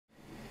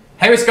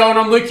Hey, what's going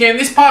on? Luke here.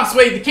 This past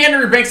week, the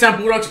Canterbury-Bankstown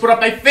Bulldogs put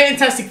up a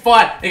fantastic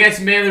fight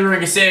against Manly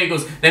Warringah Sea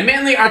Eagles. Now,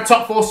 Manly are a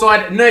top 4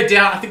 side, no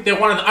doubt. I think they're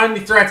one of the only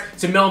threats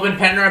to Melbourne,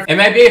 Penrith, and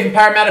maybe even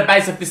Parramatta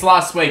based off this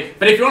last week.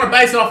 But if you want to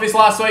base it off this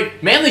last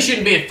week, Manly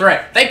shouldn't be a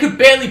threat. They could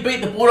barely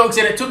beat the Bulldogs,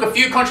 and it took a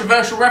few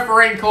controversial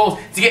refereeing calls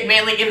to get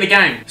Manly in the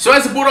game. So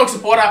as a Bulldogs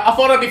supporter, I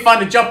thought it'd be fun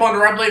to jump on to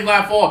Rugby League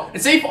Live 4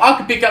 and see if I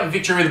could pick up a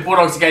victory with the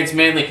Bulldogs against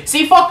Manly.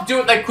 See if I could do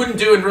what they couldn't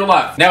do in real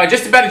life. Now, we're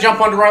just about to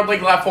jump on to Rugby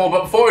League Live 4,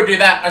 but before we do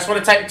that, I just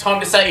want to take the time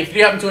to say, if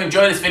you happen to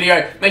enjoy this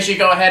video, make sure you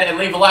go ahead and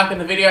leave a like on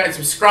the video and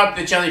subscribe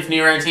to the channel if you're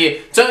new around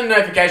here. Turn the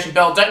notification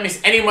bell. Don't miss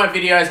any of my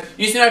videos.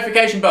 Use the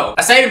notification bell.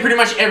 I say it in pretty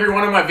much every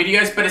one of my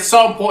videos, but it's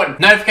so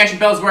important. Notification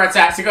bell is where it's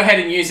at, so go ahead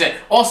and use it.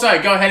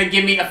 Also, go ahead and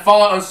give me a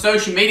follow on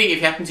social media if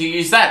you happen to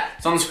use that.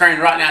 It's on the screen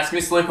right now. It's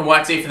Mr. Luke and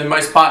YT for the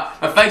most part.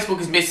 My Facebook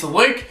is Mr.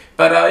 Luke.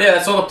 But yeah,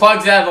 that's all the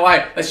plugs out of the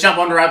way. Let's jump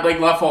on to Rugby League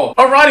Live 4.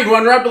 Alrighty, we're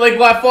on Rugby League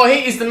Live 4.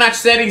 Here is the match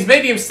settings.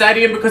 Medium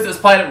Stadium because it's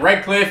played at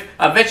Redcliffe.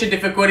 Veteran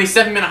difficulty,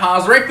 7-minute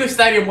halves. Redcliffe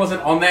Stadium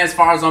wasn't on there as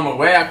far as I'm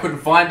aware. I couldn't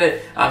find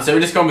it. So we're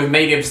just going with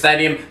Medium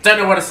Stadium. Don't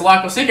know what it's like.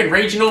 I was thinking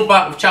regional,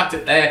 but we've chucked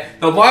it there.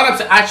 The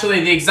lineups are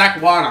actually the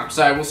exact lineup.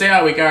 So we'll see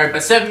how we go.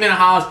 But 7-minute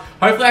halves.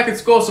 Hopefully I can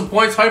score some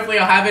points. Hopefully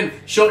I haven't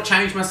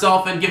shortchanged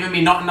myself and given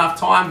me not enough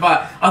time.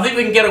 But I think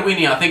we can get a win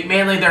here. I think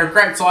Manly, they're a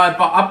great side.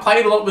 But I've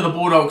played a lot with the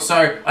Bulldogs,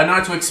 so I know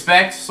what to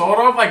expect, sort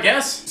of, I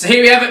guess. So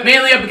here we have it.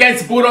 Manly up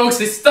against the Bulldogs.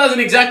 This doesn't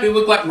exactly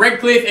look like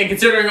Redcliffe. And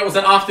considering it was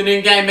an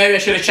afternoon game, maybe I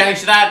should have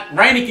changed that.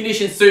 Rainy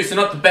conditions too, so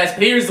not the best.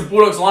 But here is the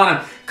Bulldogs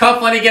lineup. Cuff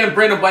Flanagan and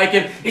Brendan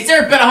Wakem. Is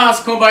there a better halves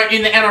combo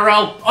in the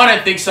NRL? I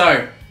don't think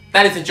so.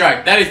 That is a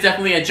joke. That is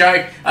definitely a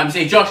joke.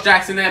 See Josh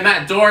Jackson there,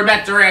 Matt Dory.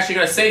 Matt Dory actually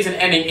got a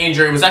season-ending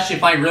injury. Was actually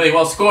playing really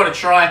well. Scored a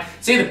try.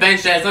 See the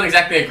bench there. It's not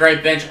exactly a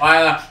great bench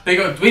either.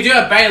 But we do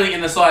have Bailey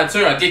in the side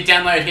too. I did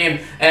download him.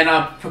 And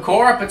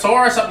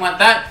Patora, something like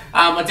that.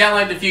 I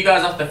downloaded a few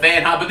guys off the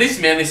fan hub. But this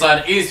Manly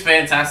side is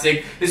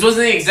fantastic. This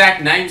wasn't the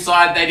exact name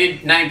side. They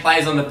did name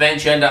players on the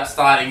bench who end up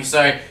starting.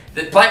 So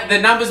the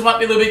numbers might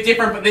be a little bit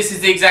different, but this is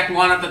the exact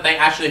lineup that they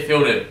actually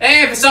fielded.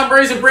 And for some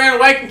reason,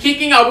 Brandon Wakem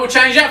kicking. I will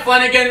change that.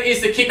 Flanagan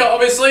is the kicker,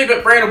 obviously,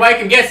 but Brandon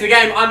Wakem gets the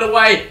game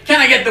underway. Can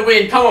I get the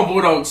win? Come on,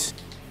 Bulldogs.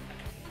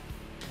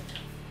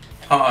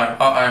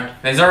 Uh-oh.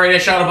 There's already a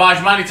shoulder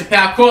barge. Money to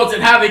power courts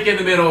and Havoc in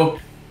the middle.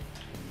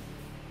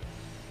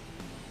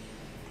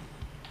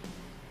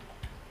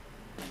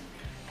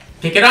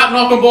 Pick it up,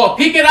 knock on ball.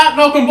 Pick it up,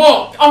 knock on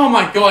ball. Oh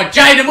my god,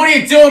 Jaden, what are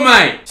you doing,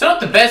 mate? It's not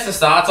the best of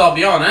starts, I'll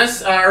be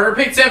honest. A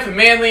repeat set for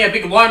Manly, a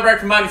big line break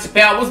from Money to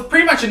Power. It was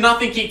pretty much a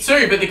nothing kick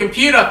too, but the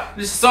computer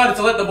just decided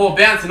to let the ball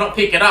bounce and not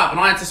pick it up, and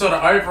I had to sort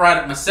of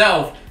override it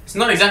myself. It's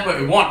not exactly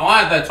what we want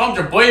either. Tom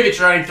Trbojevic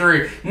running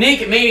through. Nick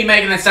Meaney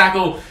making the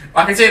tackle.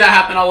 I can see that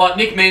happen a lot.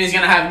 Nick Meaney's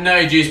going to have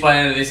no juice by the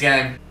end of this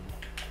game.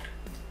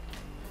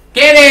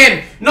 Get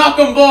in! Knock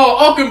on ball!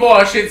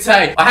 I should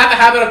say. I have a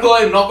habit of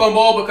calling him knock on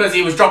ball because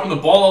he was dropping the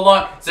ball a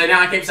lot. So now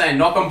I keep saying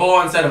knock on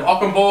ball instead of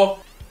ock on ball.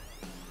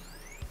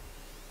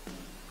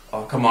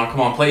 Oh, come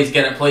on. Please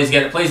get it. Please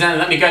don't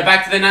let me go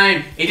back to the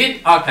name. He did?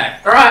 Okay.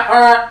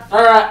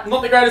 Alright.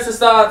 Not the greatest of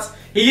starts.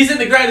 He isn't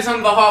the greatest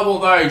under the high ball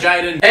though,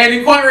 Jaden. And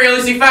in quite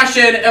realistic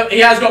fashion, he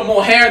has got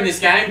more hair in this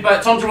game,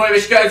 but Tom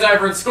Trbojevic goes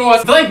over and scores.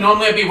 I feel like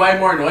normally I'd be way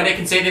more annoyed at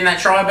conceding that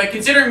try, but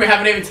considering we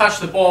haven't even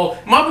touched the ball,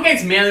 I'm up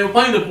against Manly, we're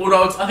playing the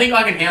Bulldogs, I think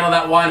I can handle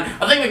that one.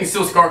 I think we can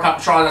still score a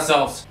couple tries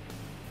ourselves.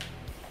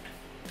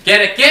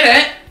 Get it. Go.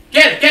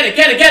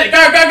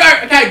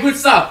 Okay, good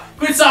stuff.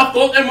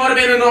 Thought there might have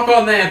been a knock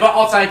on there, but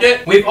I'll take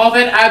it. We've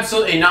offered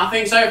absolutely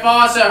nothing so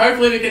far, so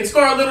hopefully we can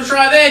score a little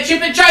try there.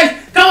 Chip and chase.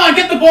 Come on,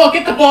 get the ball.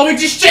 We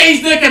just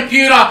changed the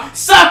computer.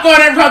 Suck on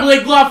it, Rugby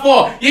League Live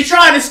 4. You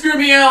tried to screw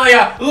me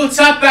earlier. A little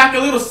tap back, a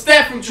little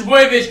step from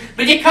Trbojevic,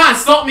 but you can't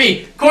stop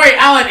me. Corey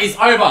Allen is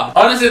over.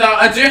 Honestly though,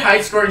 I do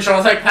hate scoring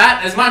shots like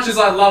that. As much as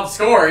I love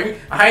scoring,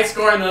 I hate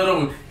scoring the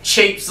little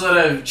cheap sort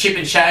of chip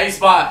and chase,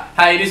 but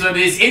hey, it is what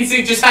it is.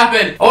 Instinct just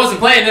happened. I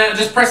wasn't playing it, I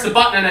just pressed the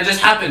button and it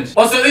just happened.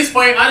 Also at this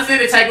point, I just need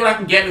to take what I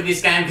can get with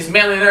this game because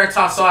Manly, they're a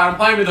tough side. I'm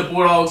playing with the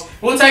Bulldogs.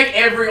 We'll take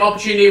every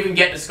opportunity we can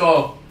get to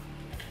score.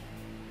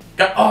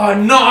 Go. Oh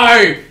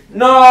no!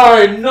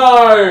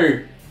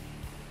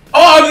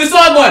 Oh, over the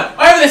sideline!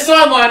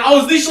 I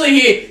was literally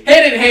here,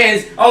 head in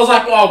hands. I was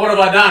like, oh, what have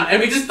I done?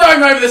 And we just throw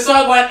him over the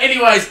sideline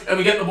anyways, and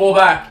we get the ball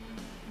back.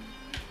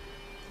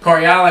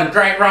 Corey Allen,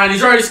 great run.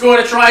 He's already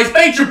scored a try. He's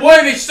beat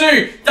Trbojevic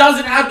too.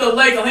 Doesn't have the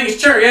legs. I think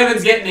it's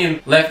Cherry-Evans getting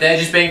him. Left edge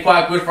just being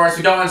quite good for us.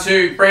 We go on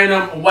to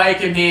Brandon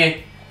Wakem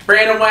here.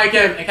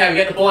 Okay, we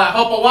get the ball out.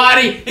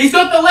 Hopewadi. He's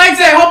got the legs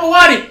there.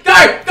 Hopewadi. Go.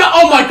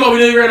 Oh my god, we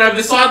nearly ran over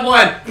the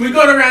sideline. We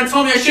got around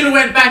Tommy. I should have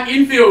went back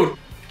infield.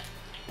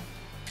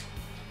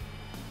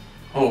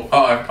 Oh,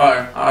 get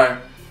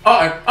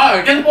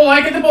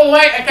the ball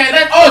away. Okay,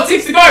 that's... Oh,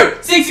 6 to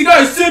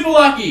go. Super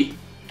lucky.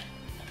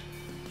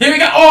 Here we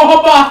go.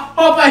 Oh,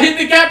 Hopper, hit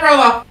the gap,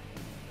 brother.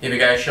 Here we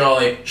go,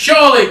 surely, we're over.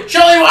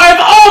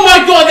 Oh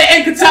my god, the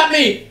end could tap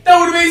me. That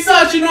would have been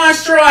such a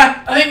nice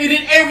try. I think we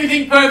did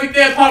everything perfect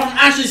there apart from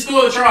actually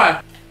score the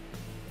try.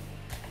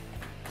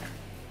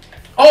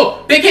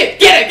 Oh, big hit.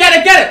 Get it, get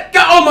it, get it.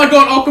 Go. Oh my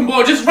God,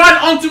 Ockenbaugh, just run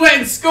onto it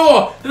and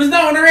score. There was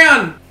no one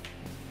around.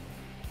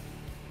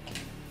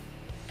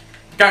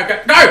 Go,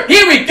 go, go!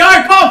 Here we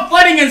go! Cole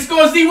Flanagan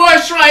scores the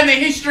worst try in their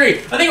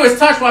history. I think it was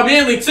touched by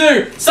Manly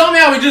too.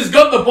 Somehow we just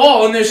got the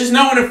ball and there's just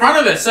no one in front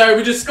of us, so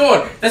we just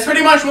scored. That's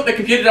pretty much what the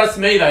computer does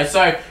to me though.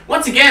 So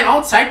once again,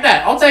 I'll take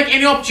that. I'll take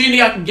any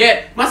opportunity I can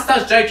get. Must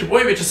touch Daly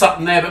Cherry-Evans or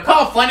something there, but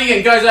Cole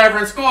Flanagan goes over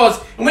and scores,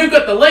 and we've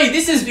got the lead.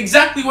 This is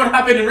exactly what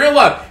happened in real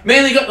life.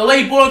 Manly got the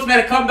lead. Bulldogs made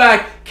a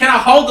comeback. Can I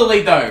hold the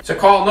lead though? So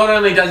Cole, not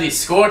only does he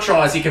score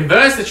tries, he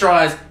converts the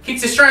tries,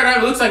 kicks it straight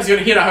over. Looks like he's going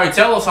to hit a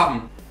hotel or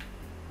something.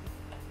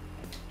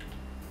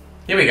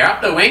 Here we go,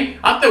 up the wing,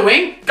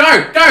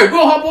 go, go,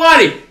 Will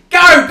Hopewadi,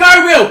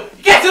 go, Will,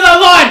 get to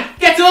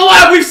the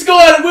line, we've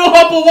scored, Will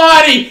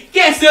Hopewadi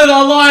gets to the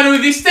line, and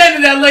we've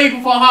extended our lead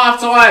before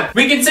half-time.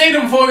 We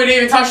conceded before we'd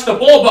even touched the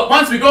ball, but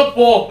once we got the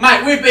ball,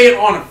 mate, we've been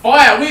on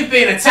fire, we've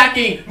been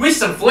attacking with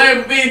some flair,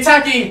 we've been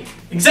attacking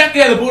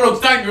exactly how the Bulldogs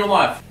don't in real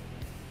life.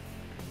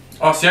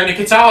 Oh, Sione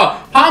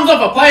Katoa palms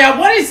off a player.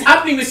 What is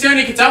happening with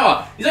Sione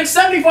Katoa? He's like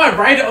 75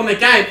 rated on the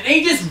game, and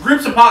he just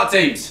rips apart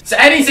teams. So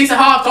 18-6 at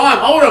half-time.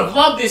 I would have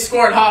loved this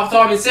score at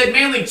half-time. Instead,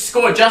 Manly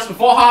scored just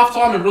before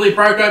half-time and really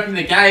broke open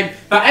the game.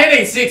 But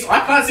 18-6, I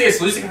can't see us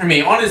losing from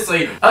here,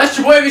 honestly. Unless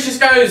Trbojevic just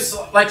goes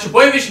like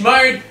Trbojevic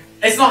mode,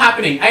 it's not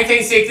happening.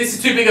 18-6, this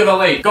is too big of a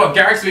lead. God,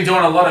 Garrick's been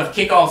doing a lot of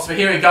kickoffs, but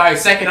here we go.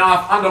 Second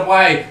half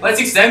underway. Let's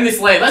extend this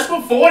lead. Let's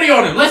put 40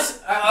 on him. Let's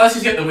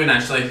just get the win,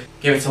 actually.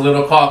 Give it to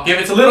little Kyle. Give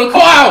it to little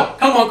Kyle.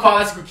 Come on, Kyle.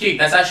 That's a good kick.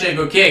 That's actually a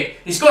good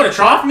kick. He scored a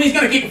try for me. He's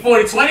going to kick a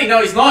 40-20.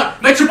 No, he's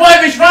not. But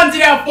Trbojevic runs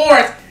it out for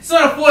us. It's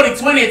not a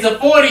 40-20. It's a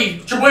 40.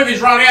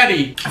 Trbojevic run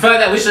outy. I feel like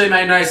that literally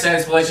made no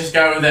sense, but let's just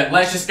go with it.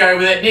 Let's just go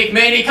with it. Nick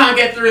Meaney can't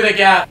get through the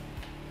gap.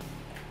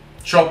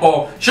 Shot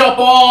ball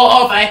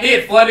off a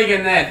hit.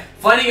 Flanagan there.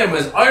 Flanagan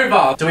was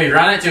over. Do we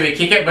run it? Do we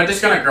kick it? We're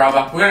just going to grab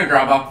her. We're going to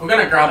grab her. We're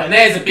going to grab it. And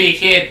there's a big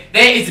hit.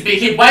 There is a big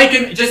hit.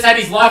 Wakem just had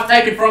his life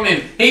taken from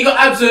him. He got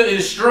absolutely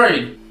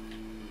destroyed.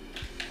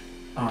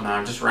 Oh no,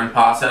 I just ran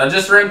past it. I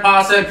just ran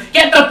past him.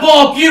 Get the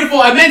ball. Beautiful.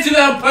 I meant to do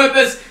that on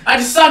purpose. I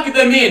just suckered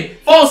them in.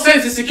 False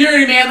sense of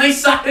security, man.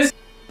 These suckers.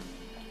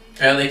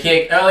 Early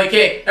kick, early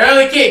kick,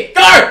 early kick.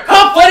 Go!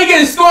 Cole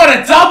Flanagan scored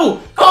a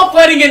double. Cole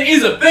Flanagan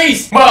is a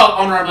beast. Well,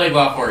 on Rugby League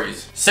Live for you.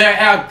 So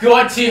our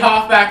god-tier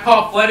halfback,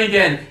 Cole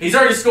Flanagan, he's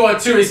already scored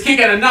 2. He's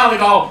kicking another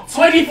goal.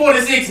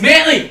 24-6.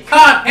 Manly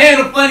can't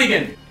handle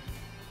Flanagan.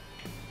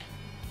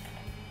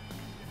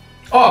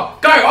 Oh,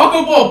 go,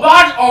 Ockenbaugh,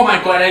 barge. Oh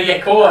my God, I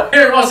get caught.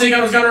 Here it was, he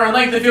was going to run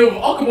length the field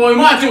with Ockenbaugh. We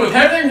might do it with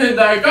Hetherington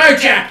though. Go,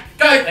 Jack.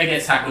 Go. They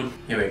get tackled.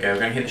 Here we go. We're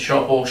going to hit the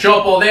short ball.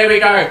 Short ball. There we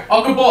go.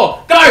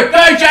 Ockenbaugh. Go,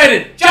 go,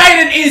 Jaden.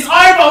 Jaden is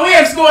over. We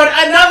have scored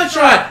another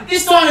try.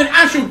 This time in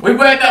actual. We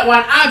worked that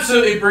one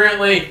absolutely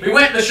brilliantly. We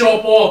went the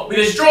short ball. We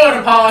just drew it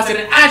and passed it.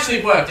 It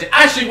actually worked. It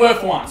actually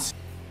worked once.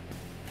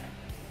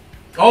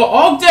 Oh,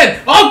 Ogden.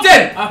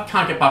 Ogden. I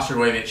can't get past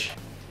Trbojevic.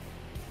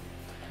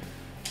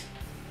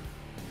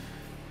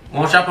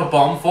 Launch up a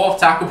bomb, 4th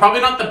tackle,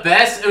 probably not the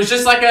best. It was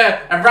just like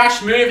a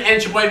rash move,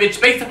 and Trbojevic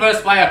beats the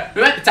first player.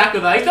 We went to tackle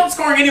though. He's not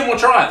scoring any more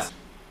tries.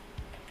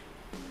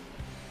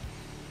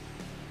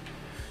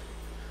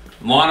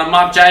 Line him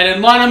up,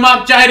 Jaden. Line him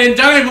up, Jaden.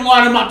 Don't even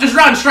line him up. Just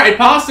run straight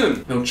past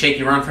him. Little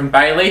cheeky run from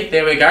Bailey.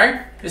 There we go.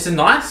 This is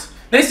nice.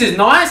 This is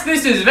nice.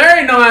 This is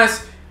very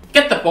nice.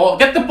 Get the ball.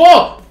 Get the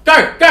ball.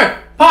 Go. Go.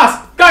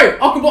 Pass. Go.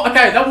 Ockenbaugh.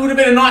 Okay, that would have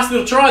been a nice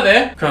little try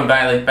there. Come on,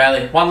 Bailey.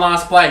 Bailey. One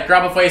last play.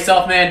 Grab it for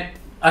yourself, man.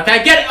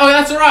 Okay, get it. Oh,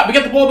 that's alright. We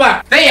get the ball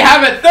back. There you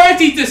have it.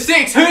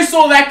 30-6. Who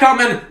saw that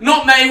coming?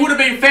 Not me. It would have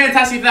been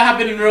fantastic if that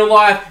happened in real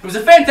life. It was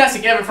a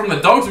fantastic effort from the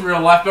Dogs in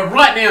real life. But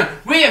right now,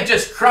 we have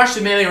just crushed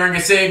the Manly Warringah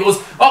Sea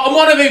Eagles. I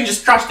might have even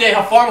just crushed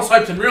their finals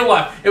hopes in real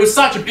life. It was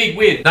such a big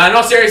win. No,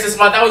 not serious,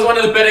 but that was one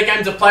of the better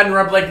games I've played in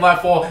Rugby League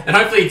Live 4. And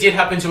hopefully you did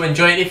happen to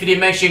enjoy it. If you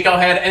did, make sure you go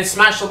ahead and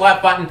smash the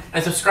like button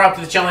and subscribe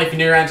to the channel if you're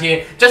new around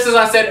here. Just as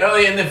I said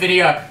earlier in the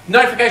video,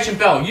 notification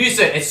bell. Use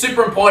it. It's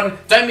super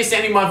important. Don't miss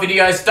any of my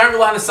videos. Don't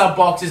rely on the sub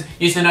boxes.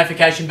 Use the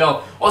notification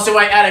bell. Also,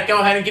 while you're at it,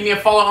 go ahead and give me a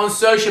follow on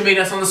social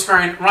media. It's on the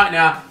screen right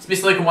now. It's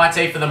Mr. Luke and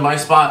YT for the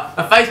most part.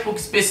 My Facebook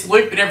is Mr.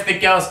 Luke, but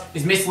everything else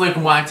is Mr. Luke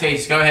and YT.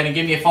 Just go ahead and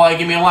give me a follow,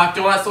 give me a like,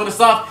 do all that sort of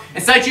stuff.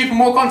 And stay tuned for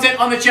more content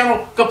on the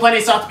channel. Got plenty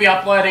of stuff to be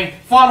uploading.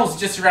 Finals are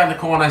just around the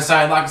corner, so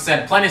like I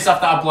said, plenty of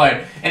stuff to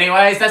upload.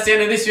 Anyways, that's the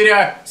end of this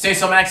video. See you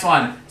on the next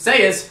one.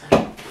 See yous.